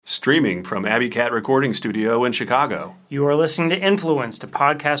Streaming from Abbey Cat Recording Studio in Chicago. You are listening to Influenced, a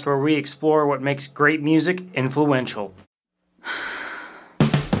podcast where we explore what makes great music influential.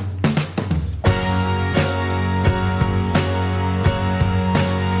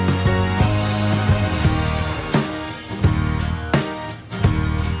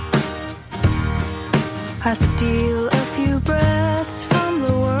 I steal a few breaths from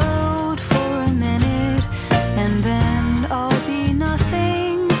the world for a minute, and then I'll be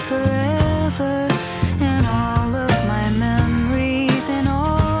nothing forever. And all of my memories and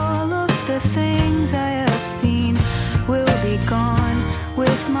all of the things I have seen will be gone,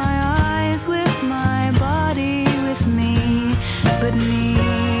 with my eyes, with my body, with me. But me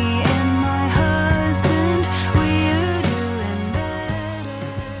and my husband, we're doing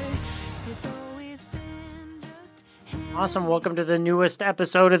better. It's always been just him. Awesome. Welcome to the newest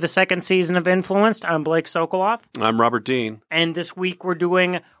episode of the second season of Influenced. I'm Blake Sokoloff, I'm Robert Dean. and this week we're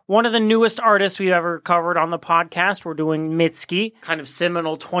doing one of the newest artists we've ever covered on the podcast. We're doing Mitski, kind of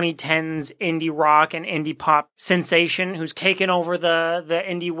seminal 2010s indie rock and indie pop sensation who's taken over the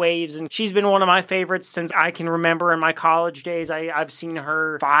indie waves, and she's been one of my favorites since I can remember in my college days. I've seen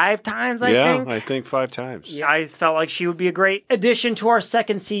her 5 times, I think 5 times. Yeah, I felt like she would be a great addition to our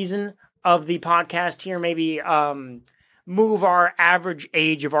second season of the podcast here. Maybe move our average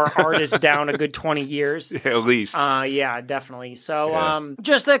age of our artists down a good 20 years. Yeah, at least. Yeah, definitely. So Yeah.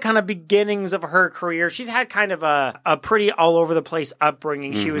 just the kind of beginnings of her career. She's had kind of a pretty all over the place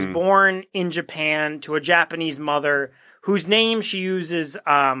upbringing. She was born in Japan to a Japanese mother whose name she uses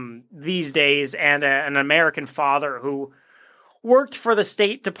these days, and an American father who worked for the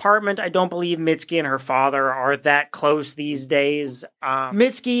State Department. I don't believe Mitski and her father are that close these days.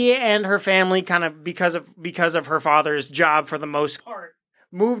 Mitski and her family, kind of because of her father's job for the most part,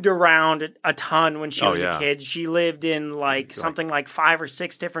 moved around a ton when she was a kid. She lived in something like 5 or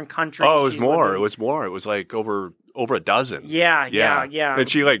 6 different countries. Oh, it was more. It was more. It was like over a dozen. Yeah. And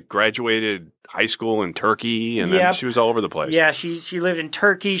she graduated high school in Turkey, and then she was all over the place. Yeah, she lived in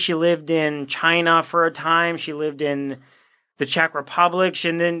Turkey. She lived in China for a time. She lived in the Czech Republic,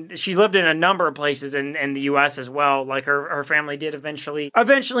 and then she's lived in a number of places in the U.S. as well. Like her family did eventually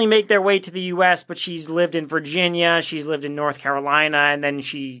make their way to the U.S., but she's lived in Virginia, she's lived in North Carolina, and then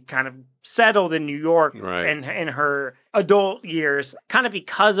she kind of settled in New York in her adult years. Kind of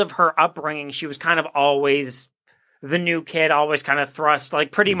because of her upbringing, she was kind of always the new kid, always kind of thrust,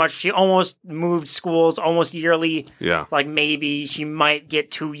 pretty much she almost moved schools almost yearly. Yeah. Maybe she might get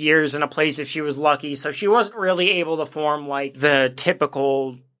 2 years in a place if she was lucky. So she wasn't really able to form the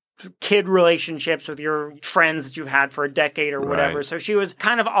typical kid relationships with your friends that you've had for a decade or whatever. Right. So she was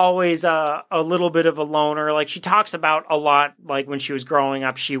kind of always a little bit of a loner. She talks about a lot, when she was growing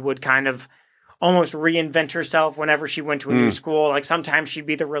up, she would kind of almost reinvent herself whenever she went to a new school. Sometimes she'd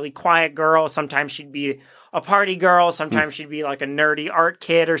be the really quiet girl. Sometimes she'd be a party girl. Sometimes she'd be a nerdy art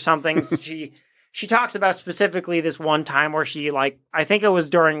kid or something. She talks about specifically this one time where she I think it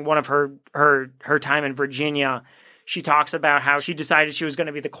was during one of her time in Virginia. She talks about how she decided she was going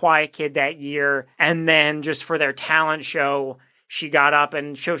to be the quiet kid that year. And then just for their talent show, she got up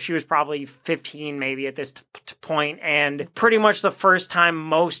and she was probably 15 maybe at this point. And pretty much the first time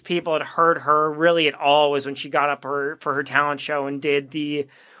most people had heard her really at all was when she got up for her talent show and did the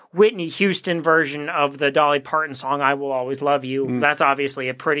Whitney Houston version of the Dolly Parton song, I Will Always Love You. That's obviously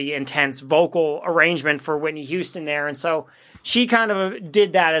a pretty intense vocal arrangement for Whitney Houston there. And so she kind of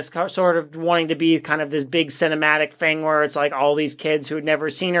did that as sort of wanting to be kind of this big cinematic thing where it's all these kids who had never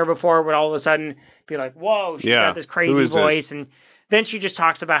seen her before would all of a sudden be like, whoa, she's got this crazy voice. This? And then she just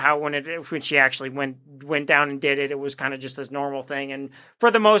talks about how when she actually went down and did it, it was kind of just this normal thing. And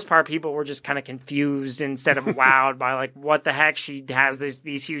for the most part, people were just kind of confused instead of wowed by what the heck, she has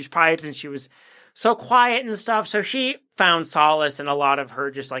these huge pipes and she was so quiet and stuff. So she found solace in a lot of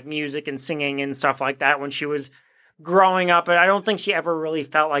her just music and singing and stuff like that when she was growing up, but I don't think she ever really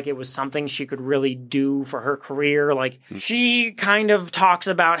felt like it was something she could really do for her career. She kind of talks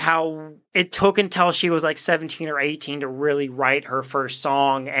about how it took until she was 17 or 18 to really write her first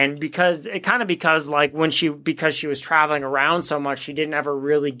song. And because she was traveling around so much, she didn't ever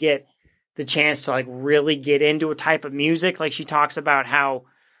really get the chance to really get into a type of music. She talks about how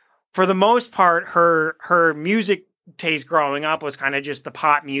for the most part, her music taste growing up was kind of just the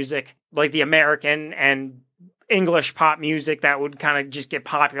pop music, the American and English pop music that would kind of just get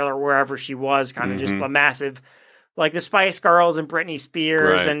popular wherever she was, kind of just the massive, the Spice Girls and Britney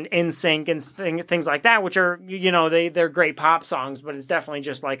Spears and NSYNC and things like that, which are, they're great pop songs, but it's definitely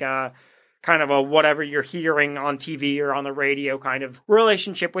just a kind of a whatever you're hearing on TV or on the radio kind of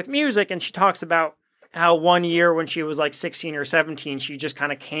relationship with music. And she talks about how one year when she was like 16 or 17, she just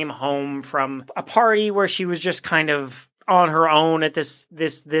kind of came home from a party where she was just kind of on her own at this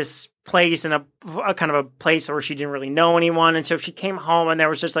place, in a kind of a place where she didn't really know anyone. And so she came home and there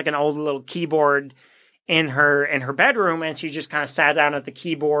was just like an old little keyboard in her bedroom, and she just kind of sat down at the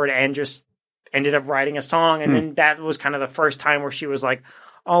keyboard and just ended up writing a song. And then that was kind of the first time where she was like,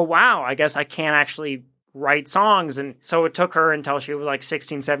 oh wow, I guess I can't actually write songs. And so it took her until she was like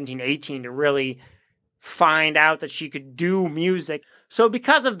 16, 17, 18 to really find out that she could do music. So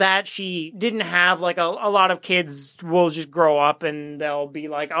because of that, she didn't have like a lot of kids will just grow up and they'll be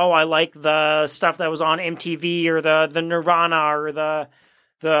like, oh, I like the stuff that was on MTV or the Nirvana or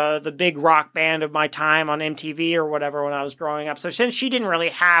the big rock band of my time on MTV or whatever when I was growing up. So since she didn't really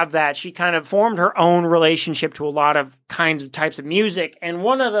have that, she kind of formed her own relationship to a lot of types of music. And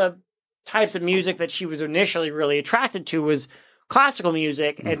one of the types of music that she was initially really attracted to was classical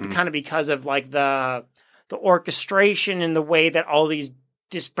music, and kind of because of like the orchestration and the way that all these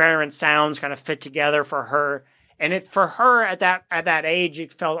disparate sounds kind of fit together for her. And for her at that age,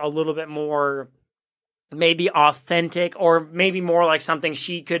 it felt a little bit more maybe authentic, or maybe more like something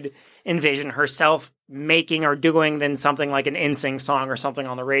she could envision herself making or doing than something like an NSYNC song or something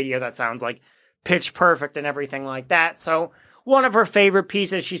on the radio that sounds like pitch perfect and everything like that. So one of her favorite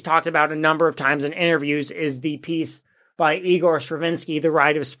pieces she's talked about a number of times in interviews is the piece by Igor Stravinsky, The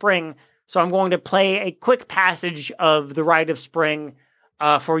Rite of Spring. So I'm going to play a quick passage of The Rite of Spring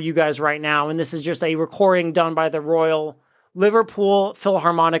for you guys right now. And this is just a recording done by the Royal Liverpool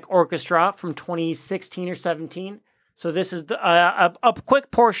Philharmonic Orchestra from 2016 or 17. So this is a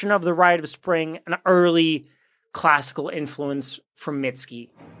quick portion of The Rite of Spring, an early classical influence from Mitski.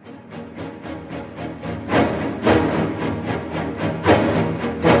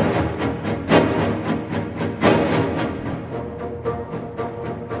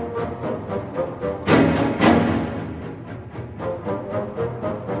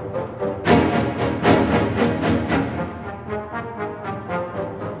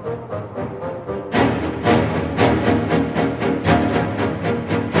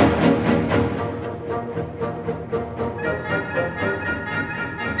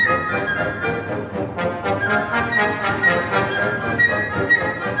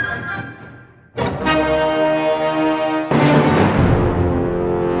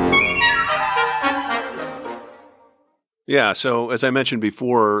 Yeah, so as I mentioned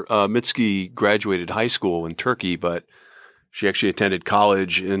before, Mitski graduated high school in Turkey, but she actually attended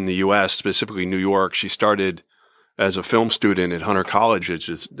college in the U.S., specifically New York. She started as a film student at Hunter College,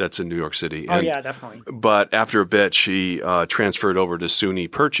 that's in New York City. Oh, yeah, definitely. But after a bit, she transferred over to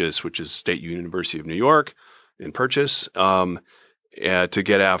SUNY Purchase, which is State University of New York in Purchase, to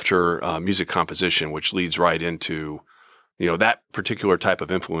get after music composition, which leads right into, that particular type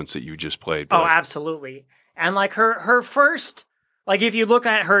of influence that you just played. Oh, absolutely. And like her first, like if you look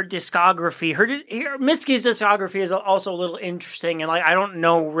at her discography, Mitski's discography is also a little interesting. And like, I don't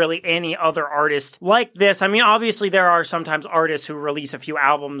know really any other artist like this. I mean, obviously there are sometimes artists who release a few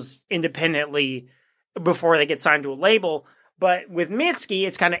albums independently before they get signed to a label. But with Mitski,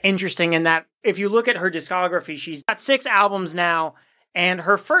 it's kind of interesting in that if you look at her discography, she's got 6 albums now. And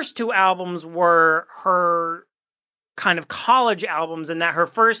her first 2 albums were her kind of college albums, and that her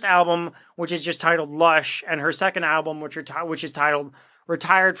first album, which is just titled Lush, and her second album, which is titled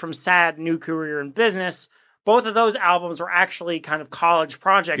Retired from Sad, New Career in Business, both of those albums were actually kind of college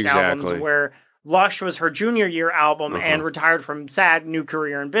project albums, where Lush was her junior year album and Retired from Sad, New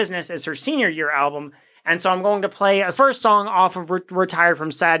Career in Business is her senior year album. And so I'm going to play a first song off of Retired from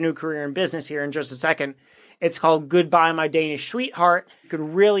Sad, New Career in Business here in just a second. It's called Goodbye, My Danish Sweetheart. You could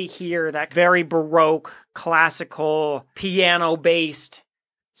really hear that very Baroque, classical, piano-based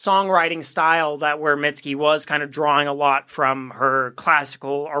songwriting style where Mitski was kind of drawing a lot from her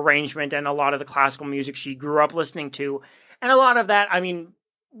classical arrangement and a lot of the classical music she grew up listening to. And a lot of that, I mean,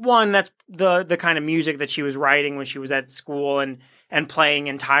 one, that's the kind of music that she was writing when she was at school and playing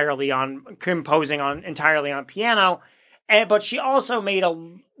composing entirely on piano. But she also made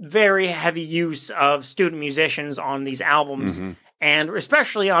a very heavy use of student musicians on these albums, and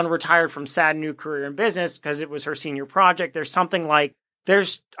especially on Retired from Sad, New Career in Business, because it was her senior project. There's something like,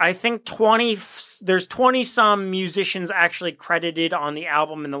 I think 20 some musicians actually credited on the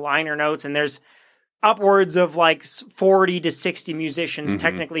album in the liner notes, and there's upwards of like 40 to 60 musicians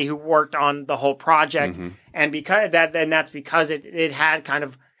technically who worked on the whole project. And that's because it had kind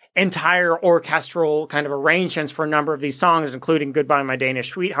of entire orchestral kind of arrangements for a number of these songs, including Goodbye, My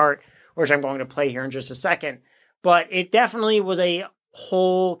Danish Sweetheart, which I'm going to play here in just a second. But it definitely was a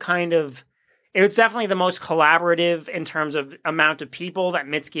whole kind of it's definitely the most collaborative in terms of amount of people that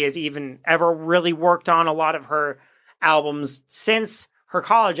Mitski has even ever really worked on. A lot of her albums since her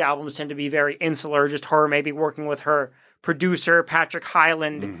college albums tend to be very insular, just her maybe working with her producer, Patrick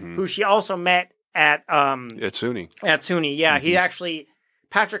Hyland, who she also met at SUNY. At SUNY, yeah.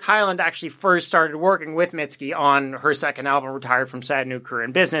 Patrick Hyland actually first started working with Mitski on her second album, Retired from Sad New Career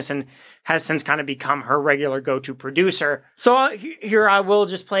in Business, and has since kind of become her regular go-to producer. So here I will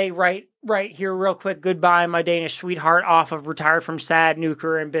just play right here real quick, Goodbye My Danish Sweetheart, off of Retired from Sad New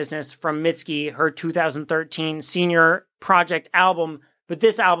Career in Business from Mitski, her 2013 senior project album. But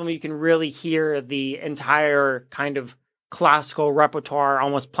this album, you can really hear the entire kind of classical repertoire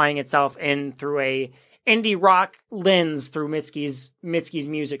almost playing itself in through a indie rock lens through Mitski's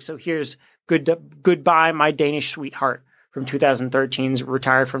music. So here's Goodbye My Danish Sweetheart from 2013's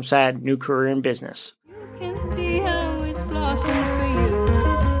Retired from Sad New Career in Business. You can see how it's blossomed for you,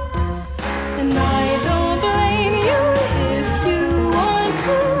 and I don't blame you if you want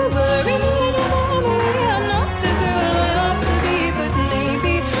to bury me in your memory. I'm not the girl I ought to be, but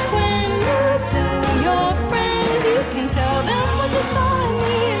maybe when you tell your friends, you can tell them what you saw in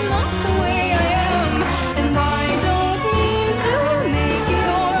me and not the way I am. And I don't mean to make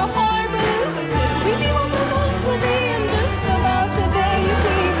your heart blue, but could we be what we're meant to be? I'm just about to beg you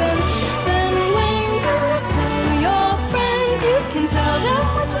please, and then when you tell your friends, you can tell them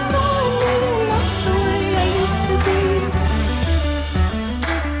what you saw in me and not the way I used to be.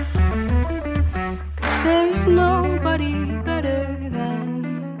 'Cause there's nobody better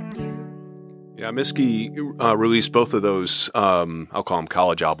than you. Yeah, Mitski released both of those, I'll call them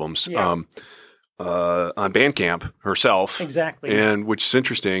college albums, on Bandcamp herself. Exactly. And which is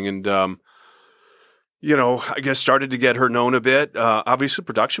interesting. And, I guess started to get her known a bit. Obviously,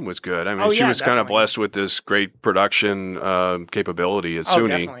 production was good. I mean, she was kind of blessed with this great production capability at SUNY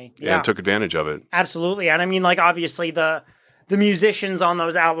definitely. Yeah. and took advantage of it. Absolutely. And I mean, like, obviously the musicians on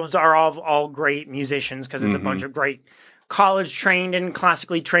those albums are all great musicians because it's a bunch of great college trained and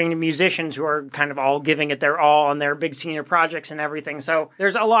classically trained musicians who are kind of all giving it their all on their big senior projects and everything. So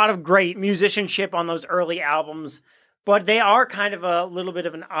there's a lot of great musicianship on those early albums, but they are kind of a little bit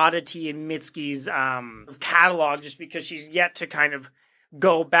of an oddity in Mitski's catalog just because she's yet to kind of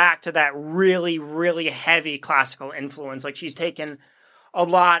go back to that really, really heavy classical influence. Like, she's taken a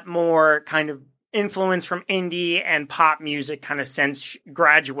lot more kind of influence from indie and pop music kind of since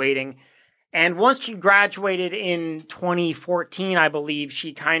graduating. And once she graduated in 2014, I believe,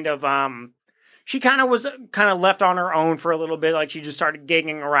 she kind of was kind of left on her own for a little bit. Like, she just started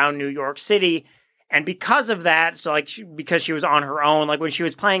gigging around New York City. And because of that, so like, because she was on her own, like when she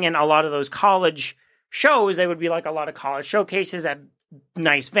was playing in a lot of those college shows, they would be like a lot of college showcases at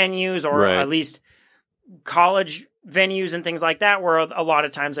nice venues, or at least college venues and things like that, where a lot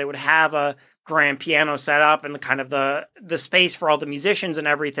of times they would have a grand piano set up and kind of the space for all the musicians and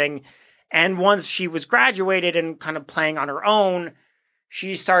everything. And once she was graduated and kind of playing on her own,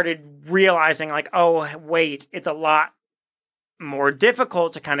 she started realizing like, oh, wait, it's a lot more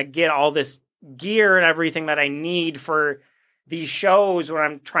difficult to kind of get all this gear and everything that I need for these shows when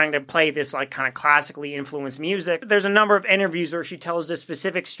I'm trying to play this like kind of classically influenced music. There's a number of interviews where she tells this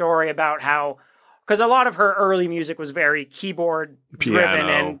specific story about how, because a lot of her early music was very keyboard driven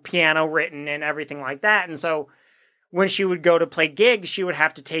and piano written and everything like that. And so when she would go to play gigs, she would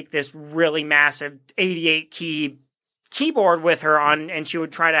have to take this really massive 88 key keyboard with her on, and she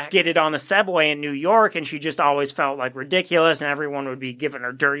would try to get it on the subway in New York, and she just always felt like ridiculous, and everyone would be giving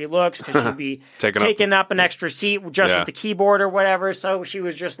her dirty looks because she'd be taking up an extra seat just with the keyboard or whatever. So she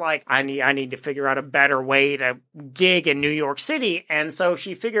was just like, I need to figure out a better way to gig in New York City. And so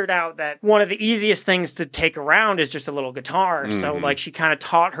she figured out that one of the easiest things to take around is just a little guitar. So like, she kind of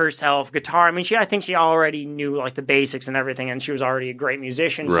taught herself guitar. I mean, I think she already knew like the basics and everything, and she was already a great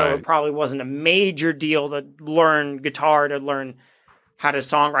musician. So it probably wasn't a major deal to learn guitar, to learn how to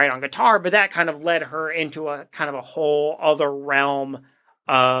songwrite on guitar, but that kind of led her into a kind of a whole other realm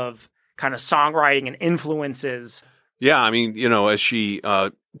of kind of songwriting and influences. Yeah, I mean, as she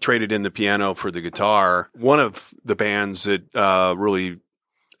traded in the piano for the guitar, one of the bands that really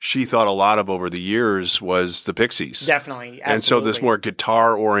she thought a lot of over the years was the Pixies. Definitely. Absolutely. And so this more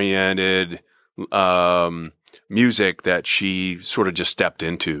guitar-oriented music that she sort of just stepped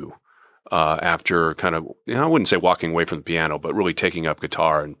into. After kind of, I wouldn't say walking away from the piano, but really taking up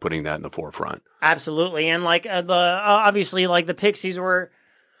guitar and putting that in the forefront. Absolutely. And like obviously like the Pixies were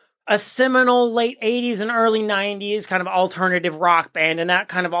a seminal late 80s and early 90s kind of alternative rock band. And that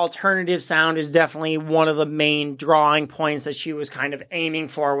kind of alternative sound is definitely one of the main drawing points that she was kind of aiming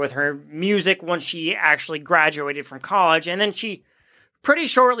for with her music once she actually graduated from college. And then she pretty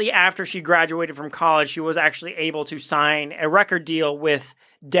shortly after she graduated from college, she was actually able to sign a record deal with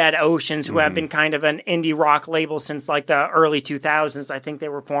Dead Oceans, who have been kind of an indie rock label since like the early 2000s. I think they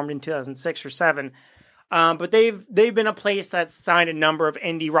were formed in 2006 or 7. But they've been a place that's signed a number of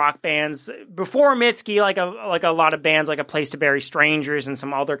indie rock bands before Mitski, like a lot of bands like A Place to Bury Strangers and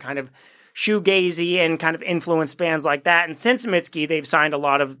some other kind of shoegazy and kind of influenced bands like that. And since Mitski, they've signed a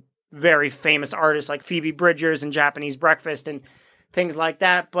lot of very famous artists like Phoebe Bridgers and Japanese Breakfast and things like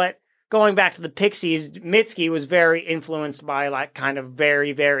that. But going back to the Pixies, Mitski was very influenced by like kind of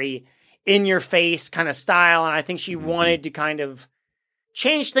very, very in-your-face kind of style. And I think she wanted to kind of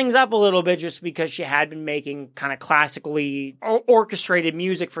change things up a little bit just because she had been making kind of classically orchestrated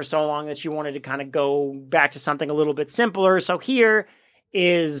music for so long that she wanted to kind of go back to something a little bit simpler. So here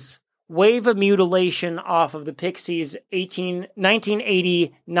is Wave of Mutilation off of the Pixies'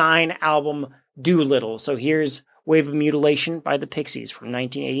 1989 album Doolittle. So here's Wave of Mutilation by the Pixies from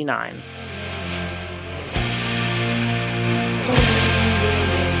 1989.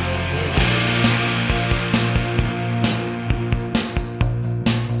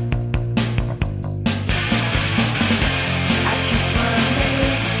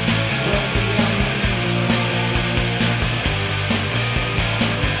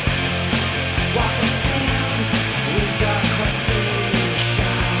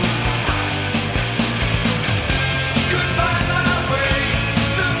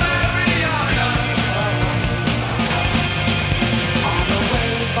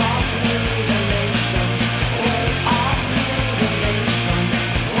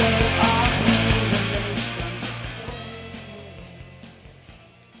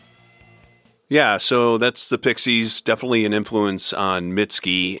 Yeah, so that's the Pixies, definitely an influence on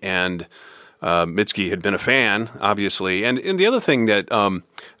Mitski, and Mitski had been a fan, obviously. And the other thing that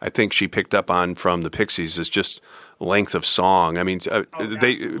I think she picked up on from the Pixies is just length of song. I mean,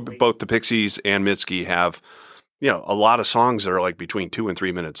 both the Pixies and Mitski have, a lot of songs that are like between 2 and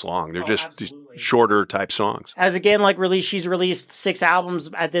 3 minutes long. They're just these shorter type songs. As again, she's released 6 albums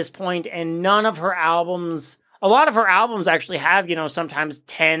at this point, and none of her albums... A lot of her albums actually have, sometimes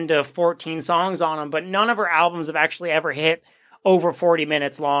 10 to 14 songs on them, but none of her albums have actually ever hit over 40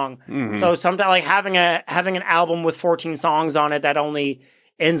 minutes long. Mm-hmm. So sometimes like having an album with 14 songs on it that only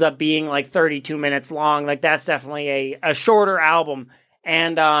ends up being like 32 minutes long, like that's definitely a shorter album.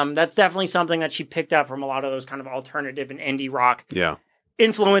 And that's definitely something that she picked up from a lot of those kind of alternative and indie rock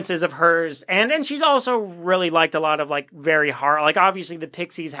influences of hers. And she's also really liked a lot of like very hard, like obviously the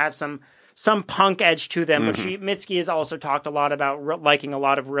Pixies have some punk edge to them, but Mitski has also talked a lot about liking a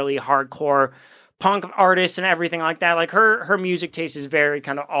lot of really hardcore punk artists and everything like that. Like her music taste is very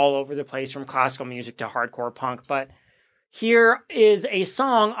kind of all over the place, from classical music to hardcore punk. But here is a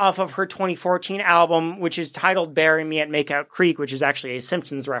song off of her 2014 album, which is titled Bury Me at Makeout Creek, which is actually a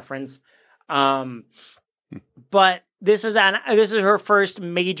Simpsons reference. But this is her first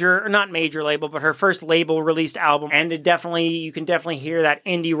not major label, but her first label released album. And you can definitely hear that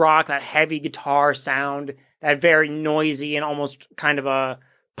indie rock, that heavy guitar sound, that very noisy and almost kind of a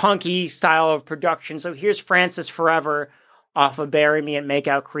punky style of production. So here's Francis Forever off of Bury Me at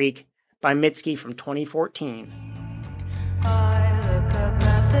Makeout Creek by Mitski from 2014. I look up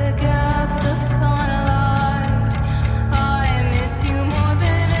at the gaps of sunlight. I miss you more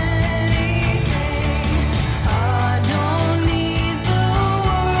than anything. I don't need the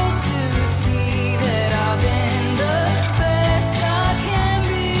world to see that I've been the best I can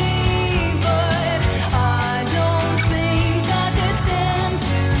be, but I don't think I could stand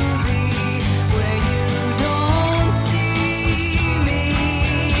to be where you don't see me.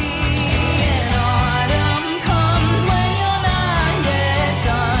 And autumn comes when you're not yet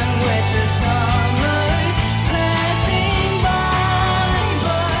done with the summer passing by,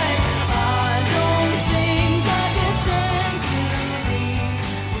 but I don't think I could stand to be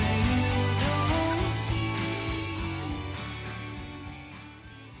where you don't see.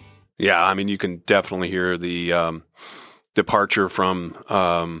 Yeah, I mean, you can definitely hear the departure from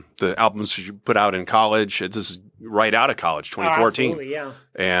the albums she put out in college. This is right out of college, 2014. Absolutely, yeah.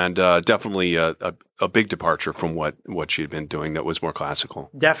 And definitely a big departure from what she had been doing that was more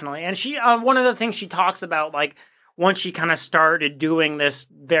classical. Definitely. And she, one of the things she talks about, like, once she kind of started doing this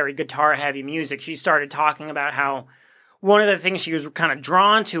very guitar-heavy music, she started talking about how one of the things she was kind of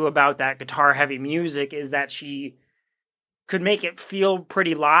drawn to about that guitar-heavy music is that she could make it feel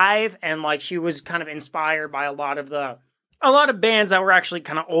pretty live, and, like, she was kind of inspired by a lot of bands that were actually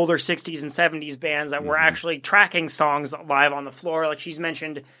kind of older 60s and 70s bands that were actually tracking songs live on the floor. Like, she's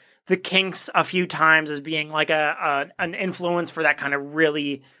mentioned the Kinks a few times as being like an influence for that kind of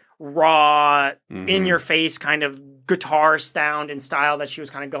really raw, in-your-face kind of guitar sound and style that she was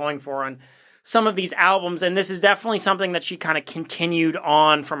kind of going for on some of these albums. And this is definitely something that she kind of continued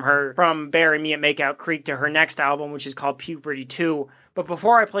on from Bury Me at Makeout Creek to her next album, which is called Puberty 2. But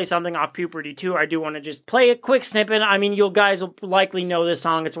before I play something off Puberty 2, I do want to just play a quick snippet. I mean, you guys will likely know this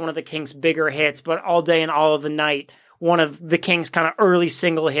song. It's one of the Kinks' bigger hits, but All Day and All of the Night, one of the Kinks' kind of early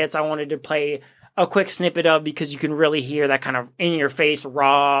single hits, I wanted to play a quick snippet of because you can really hear that kind of in-your-face,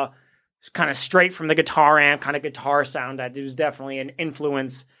 raw, kind of straight from the guitar amp kind of guitar sound that was definitely an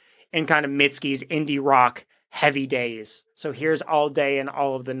influence in kind of Mitski's indie rock heavy days. So here's All Day and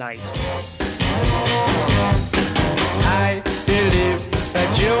All of the Night. I believe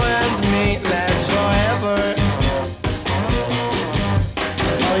that you and me last forever.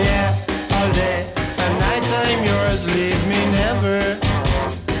 Oh yeah, all day and night I'm yours, leave me never.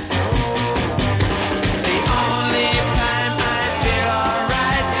 The only time I feel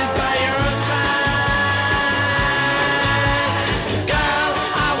alright is by your side. Girl,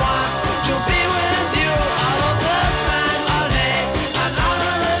 I want to be with you all of the time, all day and all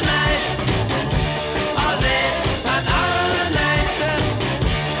of the night. All day and all of the night.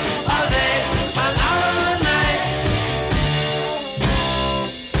 All day and all of the night.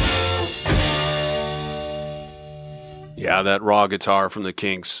 Yeah, that raw guitar from the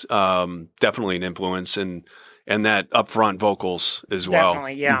Kinks, definitely an influence, and that upfront vocals as well.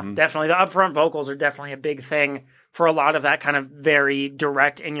 Definitely, yeah, definitely. The upfront vocals are definitely a big thing for a lot of that kind of very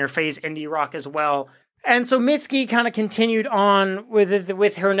direct, in-your-face indie rock as well. And so Mitski kind of continued on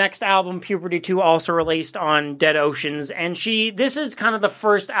with her next album, Puberty 2, also released on Dead Oceans. And this is kind of the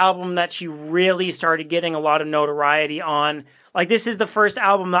first album that she really started getting a lot of notoriety on. Like, this is the first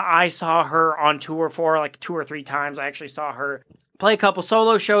album that I saw her on tour for, like 2 or 3 times. I actually saw her play a couple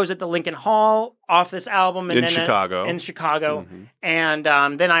solo shows at the Lincoln Hall off this album. And In Chicago. And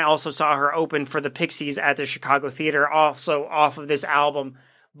then I also saw her open for the Pixies at the Chicago Theater, also off of this album.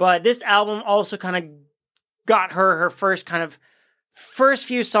 But this album also kind of got her first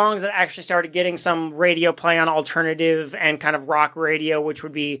few songs that actually started getting some radio play on alternative and kind of rock radio, which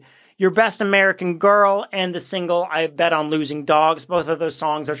would be Your Best American Girl and the single I Bet on Losing Dogs. Both of those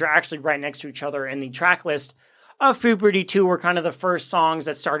songs, which are actually right next to each other in the track list of Puberty 2, were kind of the first songs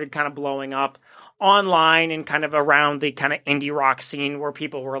that started kind of blowing up online and kind of around the kind of indie rock scene where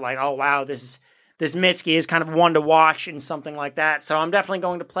people were like, oh wow, this Mitski is kind of one to watch and something like that. So I'm definitely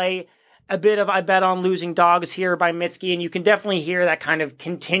going to play a bit of I Bet on Losing Dogs here by Mitski, and you can definitely hear that kind of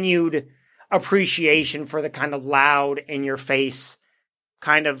continued appreciation for the kind of loud, in-your-face,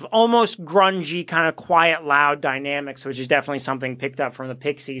 kind of almost grungy, kind of quiet, loud dynamics, which is definitely something picked up from the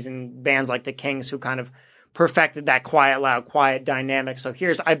Pixies and bands like the Kinks who kind of perfected that quiet, loud, quiet dynamic. So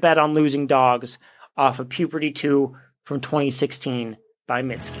here's I Bet on Losing Dogs off of Puberty 2 from 2016 by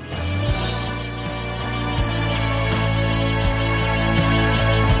Mitski.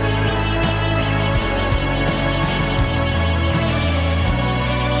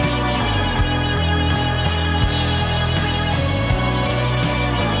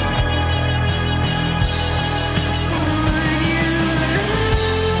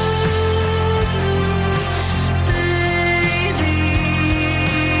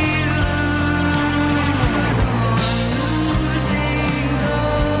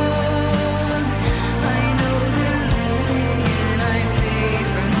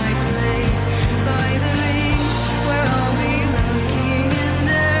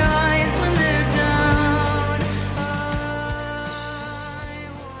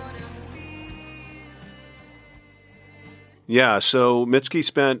 Yeah, so Mitski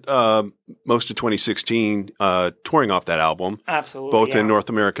spent most of 2016 touring off that album. Absolutely. Both in North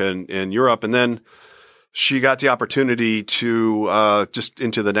America and Europe. And then she got the opportunity to just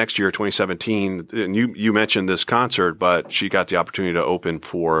into the next year, 2017. And you mentioned this concert, but she got the opportunity to open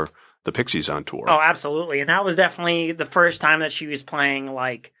for the Pixies on tour. Oh, absolutely. And that was definitely the first time that she was playing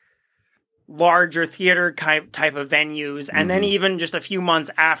like larger theater type of venues. And then even just a few months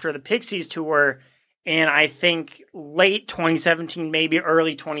after the Pixies tour, in I think late 2017, maybe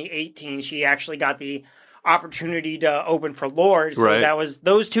early 2018, she actually got the opportunity to open for Lorde. So that was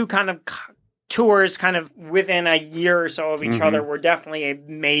those two kind of tours kind of within a year or so of each other were definitely a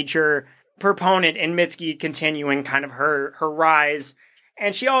major proponent in Mitski continuing kind of her rise.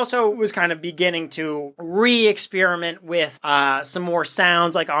 And she also was kind of beginning to re-experiment with some more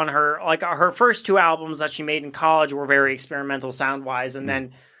sounds, like on her first 2 albums that she made in college were very experimental sound-wise. And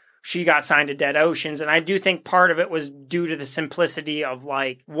then she got signed to Dead Oceans. And I do think part of it was due to the simplicity of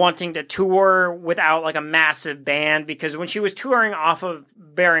like wanting to tour without like a massive band, because when she was touring off of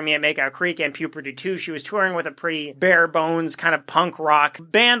Bury Me at Makeout Creek and Puberty 2, she was touring with a pretty bare bones kind of punk rock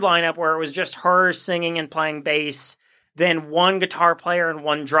band lineup where it was just her singing and playing bass, then one guitar player and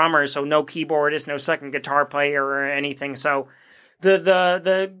one drummer, so no keyboardist, no second guitar player or anything. So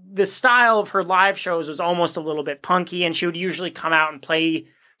the style of her live shows was almost a little bit punky, and she would usually come out and play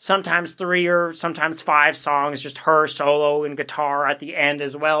sometimes 3 or sometimes 5 songs, just her solo and guitar at the end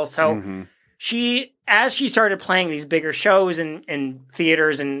as well. So as she started playing these bigger shows in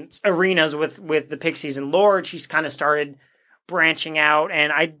theaters and arenas with the Pixies and Lorde, she's kind of started branching out.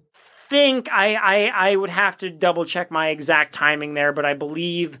 And I think I would have to double check my exact timing there, but I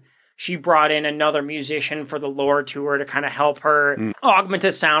believe she brought in another musician for the Lorde tour to kind of help her augment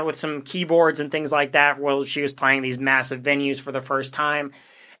the sound with some keyboards and things like that while she was playing these massive venues for the first time.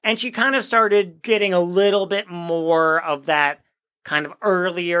 And she kind of started getting a little bit more of that kind of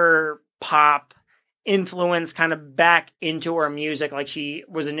earlier pop influence kind of back into her music. Like she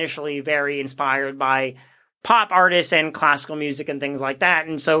was initially very inspired by pop artists and classical music and things like that.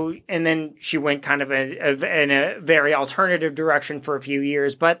 And then she went kind of in a very alternative direction for a few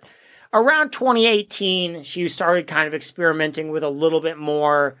years. But around 2018, she started kind of experimenting with a little bit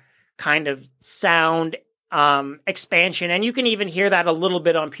more kind of sound expansion. And you can even hear that a little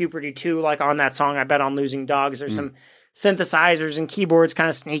bit on Puberty 2, like on that song, I Bet on Losing Dogs. There's some synthesizers and keyboards kind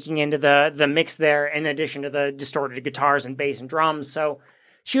of sneaking into the mix there, in addition to the distorted guitars and bass and drums. So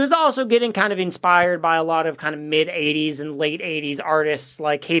she was also getting kind of inspired by a lot of kind of mid-'80s and late 80s artists,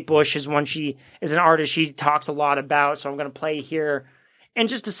 like Kate Bush is an artist she talks a lot about. So I'm going to play here in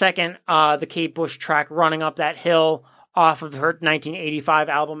just a second the Kate Bush track Running Up That Hill off of her 1985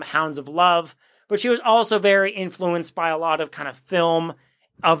 album Hounds of Love. But she was also very influenced by a lot of kind of film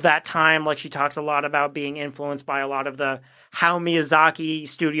of that time. Like she talks a lot about being influenced by a lot of the Hayao Miyazaki,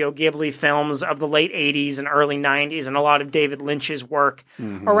 Studio Ghibli films of the late 80s and early 90s, and a lot of David Lynch's work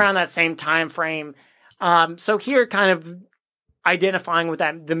around that same time frame. So here, kind of identifying with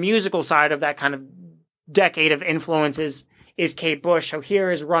that, the musical side of that kind of decade of influences is Kate Bush. So here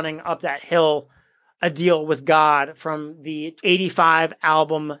is Running Up That Hill, A Deal with God, from the 85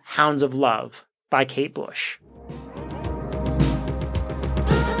 album Hounds of Love by Kate Bush.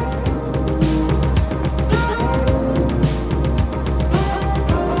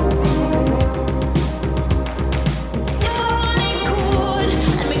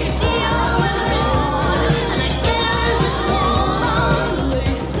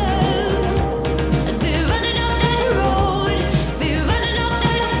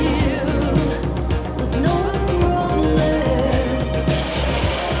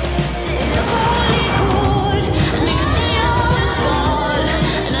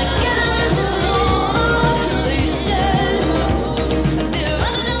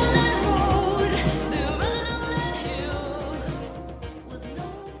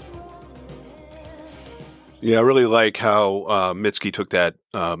 Yeah, I really like how Mitski took that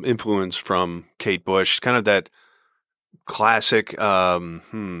influence from Kate Bush, kind of that classic,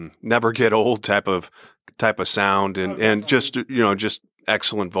 never get old type of sound, and just just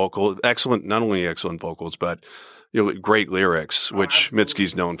excellent not only excellent vocals, but great lyrics, which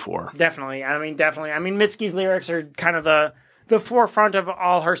Mitski's known for. Definitely. I mean, Mitski's lyrics are kind of the forefront of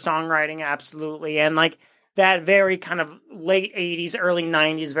all her songwriting, absolutely, and like that very kind of late 80s, early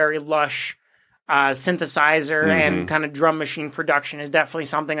 90s, very lush synthesizer and kind of drum machine production is definitely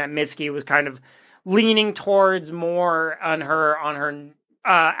something that Mitski was kind of leaning towards more on her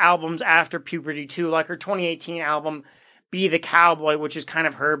albums after Puberty 2, like her 2018 album Be the Cowboy, which is kind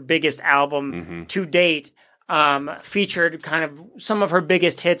of her biggest album to date, featured kind of some of her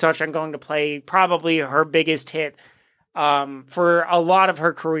biggest hits, which I'm going to play probably her biggest hit for a lot of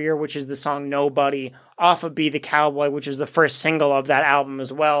her career, which is the song Nobody off of Be the Cowboy, which is the first single of that album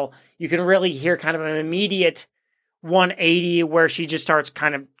as well. You can really hear kind of an immediate 180 where she just starts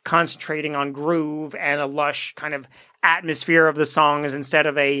kind of concentrating on groove and a lush kind of atmosphere of the songs instead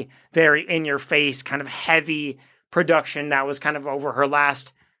of a very in-your-face kind of heavy production that was kind of over her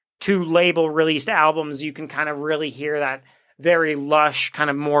last 2 label-released albums. You can kind of really hear that very lush, kind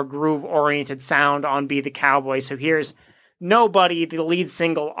of more groove-oriented sound on Be the Cowboy. So here's Nobody, the lead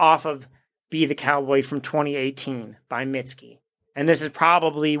single off of Be the Cowboy from 2018 by Mitski. And this is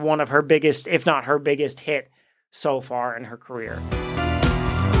probably one of her biggest, if not her biggest hit so far in her career. I've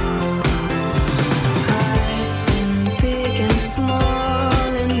been big and small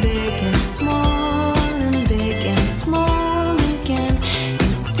and big and small and big and small again, and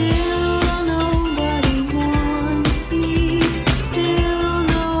still nobody wants me. Still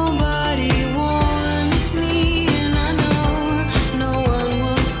nobody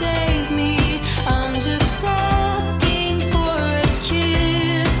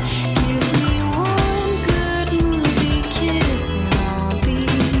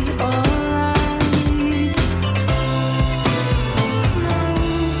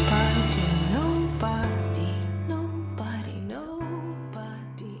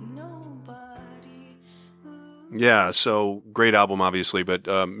Yeah, so great album, obviously, but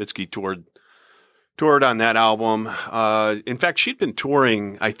Mitski toured on that album. In fact, she'd been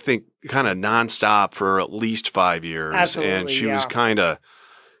touring, I think, kind of nonstop for at least 5 years. Absolutely, and she was yeah. kind of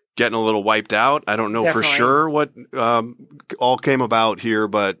getting a little wiped out. I don't know for Definitely. sure what all came about here,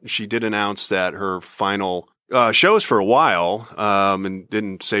 but she did announce that her final shows for a while, and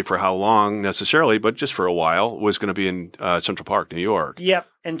didn't say for how long necessarily, but just for a while, was going to be in Central Park, New York. Yep,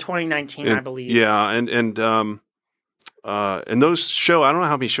 in 2019, I believe. Yeah, and those show, I don't know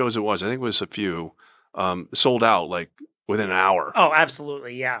how many shows it was. I think it was a few. Sold out like within an hour. Oh,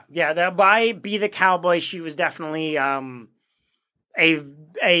 absolutely, yeah, yeah. By Be the Cowboy, she was definitely an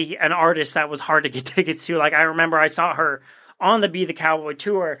artist that was hard to get tickets to. Like I remember, I saw her on the Be the Cowboy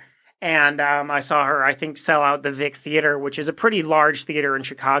tour, and I saw her, I think, sell out the Vic Theater, which is a pretty large theater in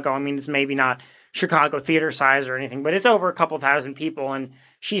Chicago. I mean, it's maybe not Chicago theater size or anything, but it's over a couple thousand people, and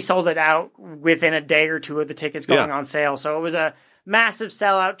she sold it out within a day or two of the tickets going on sale. So it was a massive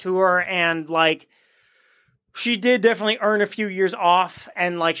sellout tour, and like. She did definitely earn a few years off,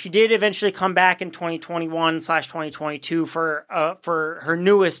 and like she did eventually come back in 2021/2022 for her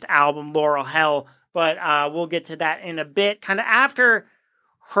newest album, Laurel Hell. But we'll get to that in a bit. Kind of after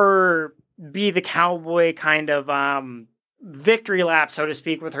her Be the Cowboy kind of victory lap, so to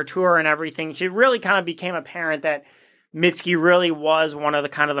speak, with her tour and everything, she really kind of became apparent that Mitski really was one of the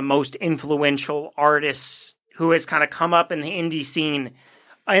kind of the most influential artists who has kind of come up in the indie scene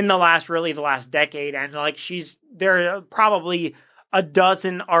in the last decade. And like there are probably a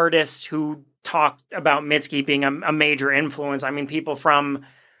dozen artists who talked about Mitski being a major influence. I mean, people from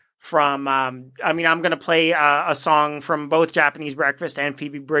I mean, I'm going to play a song from both Japanese Breakfast and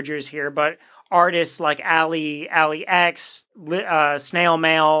Phoebe Bridgers here, but artists like Ali X, Snail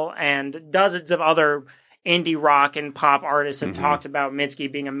Mail, and dozens of other indie rock and pop artists have talked about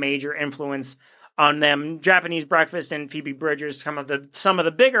Mitski being a major influence on them. Japanese Breakfast and Phoebe Bridgers, some of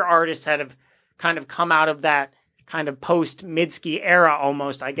the bigger artists that have kind of come out of that kind of post-Mitski era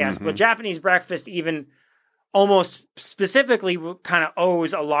almost, I guess. But Japanese Breakfast even almost specifically kind of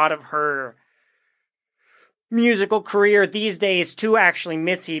owes a lot of her musical career these days to actually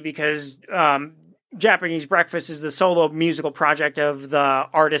Mitzi, because Japanese Breakfast is the solo musical project of the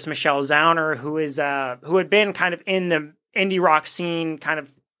artist Michelle Zauner, who had been kind of in the indie rock scene kind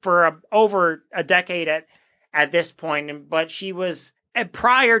of for over a decade at this point. But she was,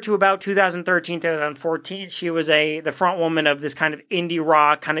 prior to about 2013, 2014, she was the front woman of this kind of indie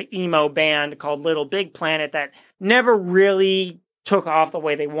rock, kind of emo band called Little Big Planet that never really took off the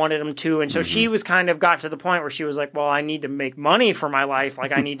way they wanted them to. And so she was kind of got to the point where she was like, well, I need to make money for my life.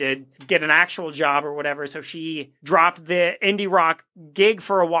 Like I need to get an actual job or whatever. So she dropped the indie rock gig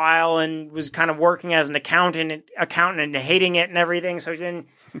for a while and was kind of working as an accountant and hating it and everything. So then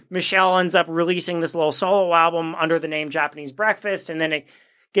Michelle ends up releasing this little solo album under the name Japanese Breakfast. And then it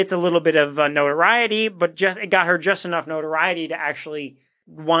gets a little bit of notoriety, but it got her just enough notoriety to actually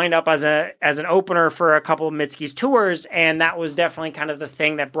wind up as an opener for a couple of Mitski's tours, and that was definitely kind of the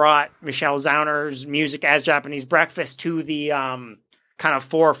thing that brought Michelle Zauner's music as Japanese Breakfast to the kind of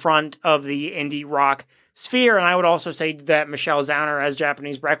forefront of the indie rock sphere. And I would also say that Michelle Zauner as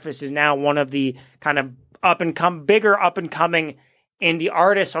Japanese Breakfast is now one of the kind of bigger up and coming indie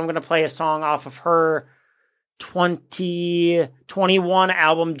artists. So I'm going to play a song off of her 2021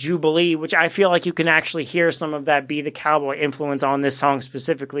 album Jubilee, which I feel like you can actually hear some of that Be the Cowboy influence on this song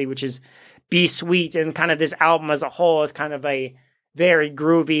specifically, which is Be Sweet. And kind of this album as a whole is kind of a very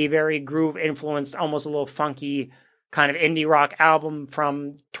groovy, very groove influenced, almost a little funky kind of indie rock album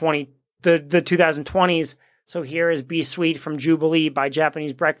from the 2020s. So here is Be Sweet from Jubilee by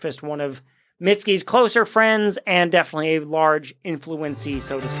Japanese Breakfast, one of Mitski's closer friends and definitely a large influencee,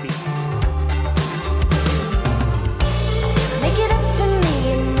 so to speak. Make it up to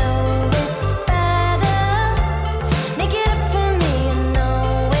me, you know it's better. Make it up to me, you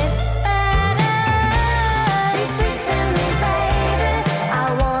know it's better. Be sweet to me, baby.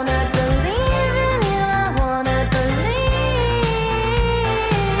 I wanna believe in you, I wanna believe.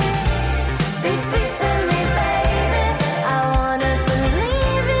 Be sweet to me, baby. I wanna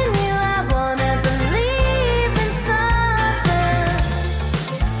believe in you, I wanna believe in something.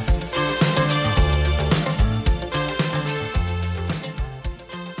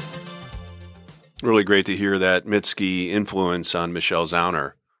 Really great to hear that Mitski influence on Michelle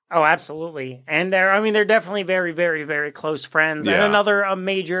Zauner. Oh, absolutely. And they're definitely very, very, very close friends. Yeah. And another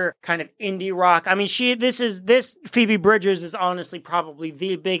major kind of indie rock. I mean, this Phoebe Bridgers is honestly probably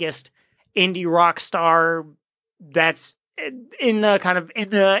the biggest indie rock star that's in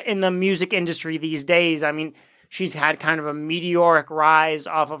the music industry these days. I mean, she's had kind of a meteoric rise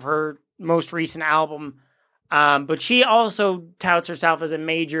off of her most recent album, But she also touts herself as a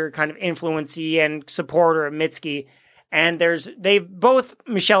major kind of influencee and supporter of Mitski. And they've both,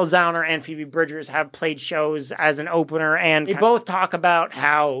 Michelle Zauner and Phoebe Bridgers, have played shows as an opener, and they both talk about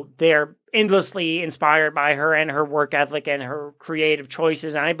how they're endlessly inspired by her and her work ethic and her creative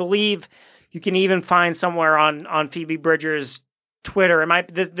choices. And I believe you can even find somewhere on Phoebe Bridgers' Twitter.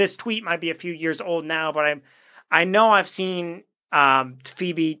 This tweet might be a few years old now, but I know I've seen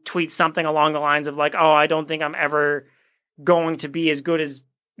Phoebe tweet something along the lines of like, "Oh, I don't think I'm ever going to be as good as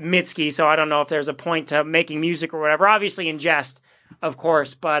Mitski, so I don't know if there's a point to making music or whatever." Obviously in jest, of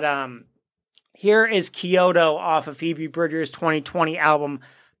course, but here is Kyoto off of Phoebe Bridgers' 2020 album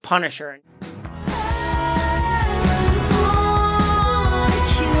Punisher.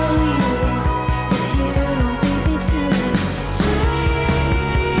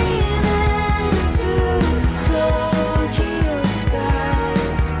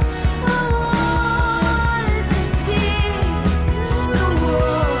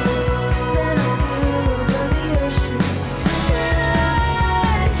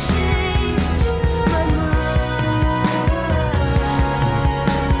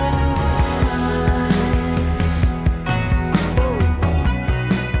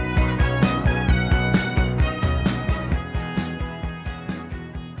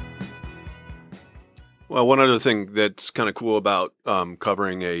 Well, one other thing that's kind of cool about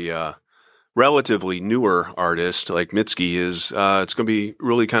covering a relatively newer artist like Mitski is it's going to be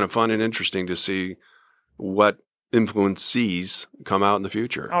really kind of fun and interesting to see what influencees come out in the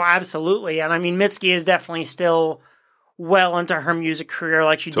future. Oh, absolutely. And I mean, Mitski is definitely still well into her music career.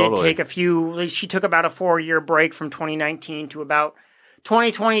 Like she did take she took about a 4-year break from 2019 to about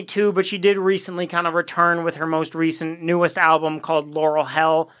 2022, but she did recently kind of return with her most recent newest album called Laurel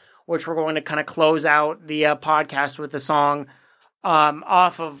Hell, which we're going to kind of close out the podcast with a song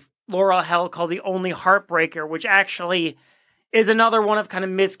off of Laurel Hell called The Only Heartbreaker, which actually is another one of kind of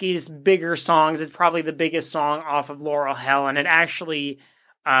Mitski's bigger songs. It's probably the biggest song off of Laurel Hell, and it actually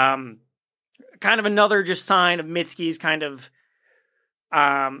kind of another just sign of Mitski's kind of,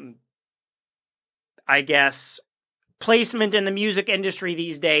 I guess, placement in the music industry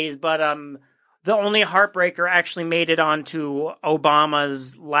these days, but The Only Heartbreaker actually made it onto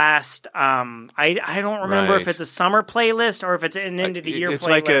Obama's last, I don't remember if it's a summer playlist or if it's an end of the year playlist. It's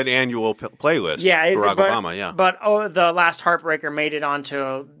like an annual playlist. Yeah. Barack Obama, yeah. But the last Heartbreaker made it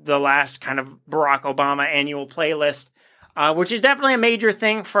onto the last kind of Barack Obama annual playlist, which is definitely a major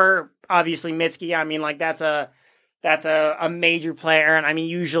thing for, obviously, Mitski. I mean, like, that's a major player. And I mean,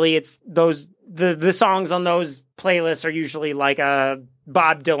 usually it's the songs on those playlists are usually like a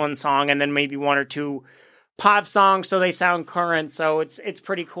Bob Dylan song and then maybe one or two pop songs, so they sound current. So it's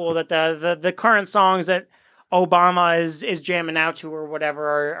pretty cool that the current songs that Obama is jamming out to or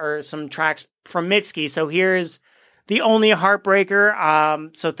whatever are some tracks from Mitski. So here's The Only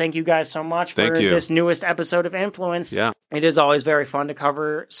Heartbreaker. So thank you guys so much for this newest episode of Influence. Yeah. It is always very fun to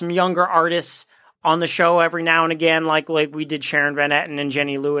cover some younger artists on the show every now and again, like we did Sharon Van Etten and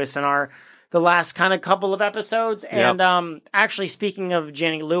Jenny Lewis in the last kind of couple of episodes. And actually, speaking of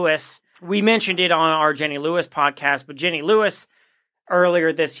Jenny Lewis, we mentioned it on our Jenny Lewis podcast, but Jenny Lewis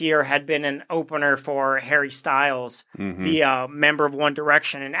earlier this year had been an opener for Harry Styles, the member of One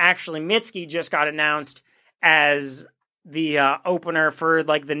Direction. And actually, Mitski just got announced as the opener for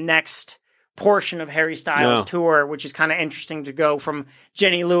like the next portion of Harry Styles' tour, which is kind of interesting to go from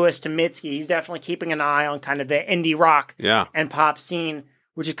Jenny Lewis to Mitski. He's definitely keeping an eye on kind of the indie rock and pop scene,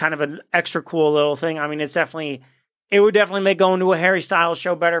 which is kind of an extra cool little thing. I mean, it would definitely make going to a Harry Styles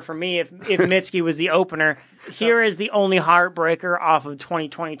show better for me if Mitski was the opener. Here is The Only Heartbreaker off of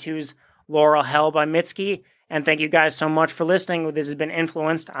 2022's Laurel Hell by Mitski. And thank you guys so much for listening. This has been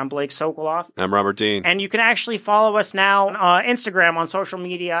Influenced. I'm Blake Sokoloff. I'm Robert Dean. And you can actually follow us now on Instagram, on social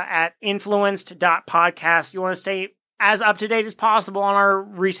media at influenced.podcast. You want to stay as up to date as possible on our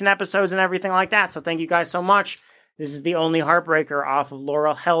recent episodes and everything like that. So thank you guys so much. This is The Only Heartbreaker off of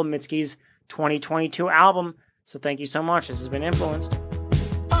Laurel Hell, Mitski's 2022 album. So thank you so much. This has been Influenced.